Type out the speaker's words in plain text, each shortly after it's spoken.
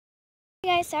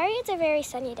Hey guys, sorry it's a very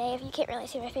sunny day if you can't really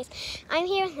see my face. I'm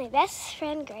here with my best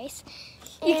friend Grace.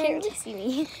 You can't really see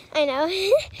me. I know.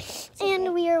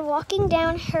 And we are walking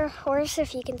down her horse,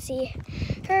 if you can see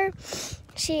her.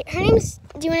 Her name's,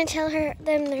 do you want to tell her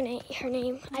her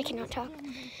name? I cannot talk.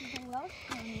 She's a Welsh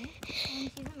pony, and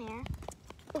she's a mare.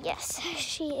 Yes,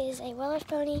 she is a Welsh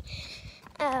pony,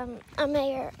 a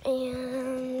mare,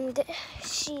 and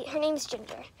her name's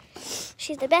Ginger.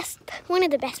 She's one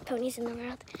of the best ponies in the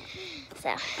world.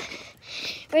 So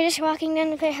we're just walking down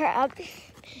to pick her up,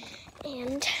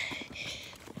 and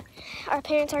our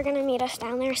parents are gonna meet us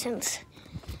down there since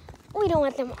we don't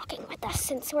want them walking with us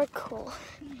since we're cool.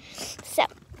 So.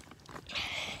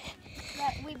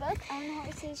 But we both own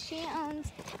horses. She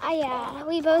owns. Yeah,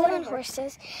 we both own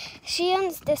horses. She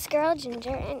owns this girl,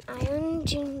 Ginger, and I own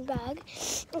Junebug,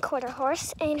 a quarter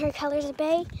horse, and her color's a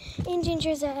bay, and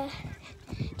Ginger's a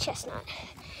chestnut.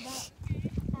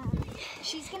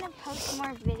 She's gonna post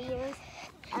more videos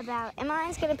about.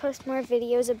 Emmeline's gonna post more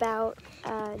videos about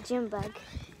Junebug.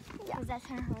 Yeah, that's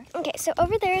her horse. Okay, so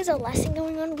over there is a lesson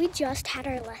going on. We just had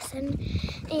our lesson,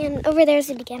 and over there is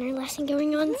a beginner lesson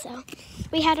going on. So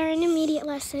we had our intermediate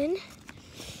lesson.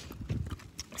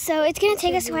 So it's gonna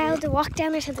take us a while to walk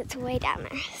down there since it's way down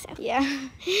there. So Yeah.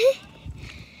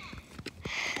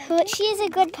 But she is a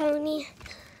good pony.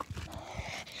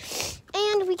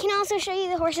 And we can also show you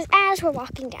the horses as we're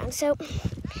walking down. So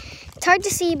it's hard to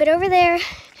see, but over there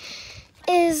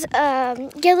is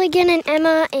Gilligan and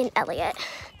Emma and Elliot.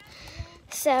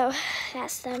 So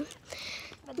that's them.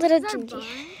 Little Gingy.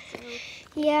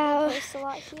 Yeah,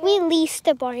 we leased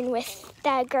a barn with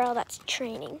that girl that's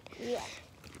training. Yeah.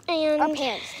 And Our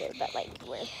parents did, but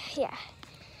yeah.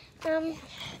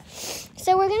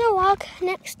 So we're gonna walk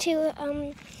next to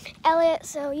Elliot,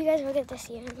 so you guys will get to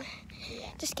see him. Yeah.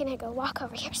 Just gonna go walk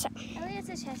over here. So Elliot's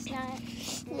a chestnut.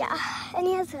 yeah, and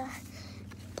he has a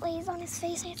blaze on his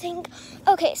face, I think.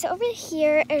 Okay, so over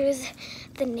here is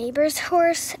the neighbor's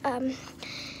horse.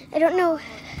 I don't know.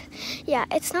 Yeah,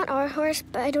 it's not our horse,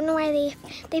 but I don't know why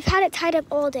they've had it tied up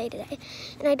all day today,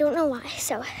 and I don't know why.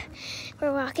 So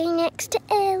we're walking next to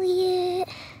Elliot.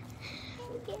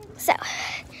 So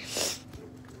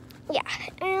yeah,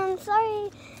 and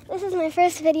sorry, this is my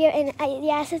first video, and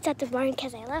yes, it's at the barn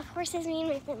because I love horses. Me and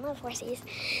my friend love horses.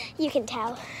 You can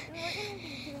tell.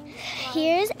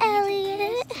 Here's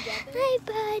Elliot. Hi,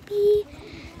 buddy.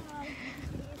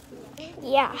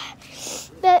 Yeah,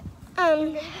 but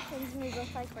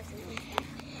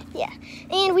yeah,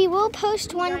 and we will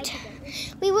post one.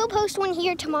 We will post one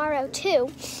here tomorrow too,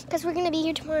 because we're gonna be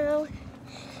here tomorrow.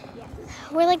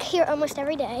 We're like here almost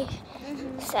every day.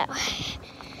 So,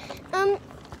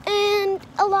 and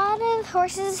a lot of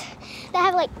horses that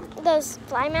have like those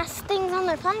fly mask things on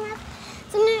their fly mask,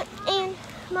 and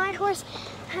my horse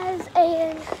has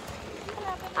an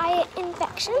eye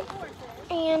infection,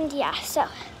 and yeah, so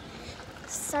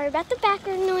sorry about the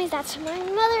background noise. That's my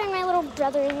mother and my little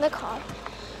brother in the car.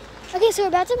 Okay, so we're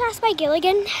about to pass by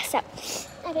Gilligan, so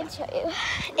I can show you.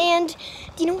 And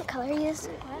do you know what color he is?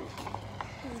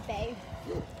 He's babe.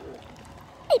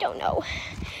 I don't know.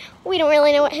 We don't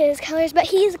really know what his color is, but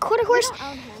he's a quarter horse. We don't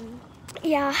own him.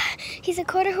 Yeah, he's a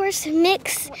quarter horse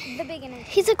mix. The beginner.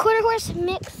 He's a quarter horse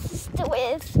mixed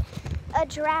with a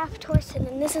draft horse, and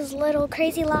then this is little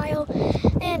crazy Lyle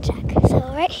and Jack. So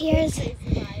right here is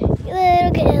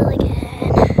little Gilligan.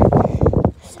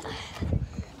 So.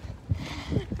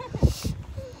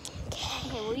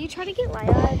 Okay, will you try to get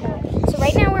Lila? So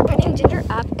right now we're putting Ginger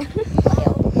up.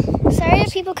 Sorry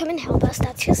if people come and help us.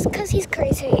 That's just because he's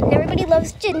crazy and everybody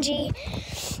loves Gingy.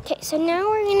 Okay, so now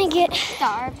we're gonna get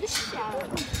Star of the show.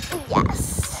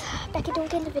 Yes. Becky, don't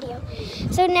get in the video.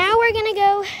 So now we're gonna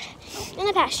go in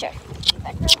the pasture.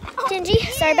 Gingy,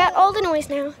 sorry about all the noise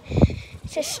now.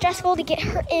 It's just stressful to get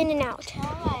her in and out.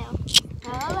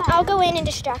 I'll go in and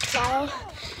distract Lyle.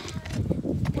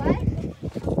 What?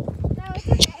 No, it's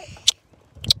okay.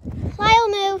 Lyle,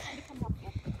 move.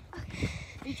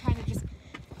 Are you trying to just...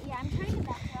 Yeah, I'm trying to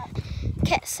back her up.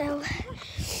 Okay, so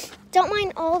don't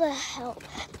mind all the help.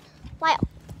 Lyle,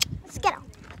 let's get on.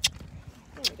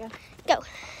 There we go. Go.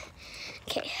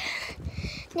 Okay.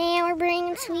 Now we're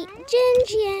bringing sweet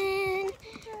Gingy in.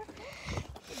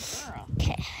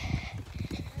 Okay.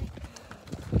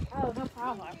 Oh, no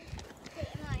problem.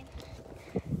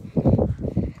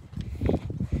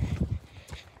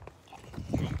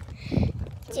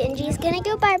 Gingy's gonna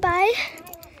go bye-bye.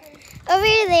 Over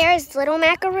there is little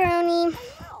macaroni.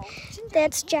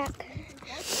 That's Jack.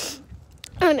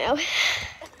 Oh no. She's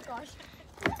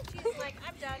like,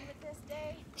 I'm done with this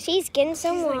day. She's getting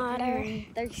some water.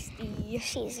 Thirsty.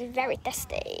 She's very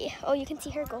thirsty. Oh, you can see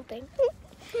her gulping.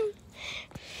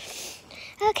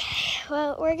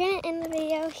 well, we're going to end the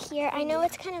video here. I know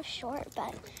it's kind of short,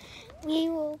 but we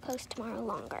will post tomorrow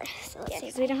longer. So let's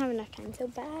say we don't have enough time, so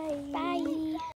bye. bye.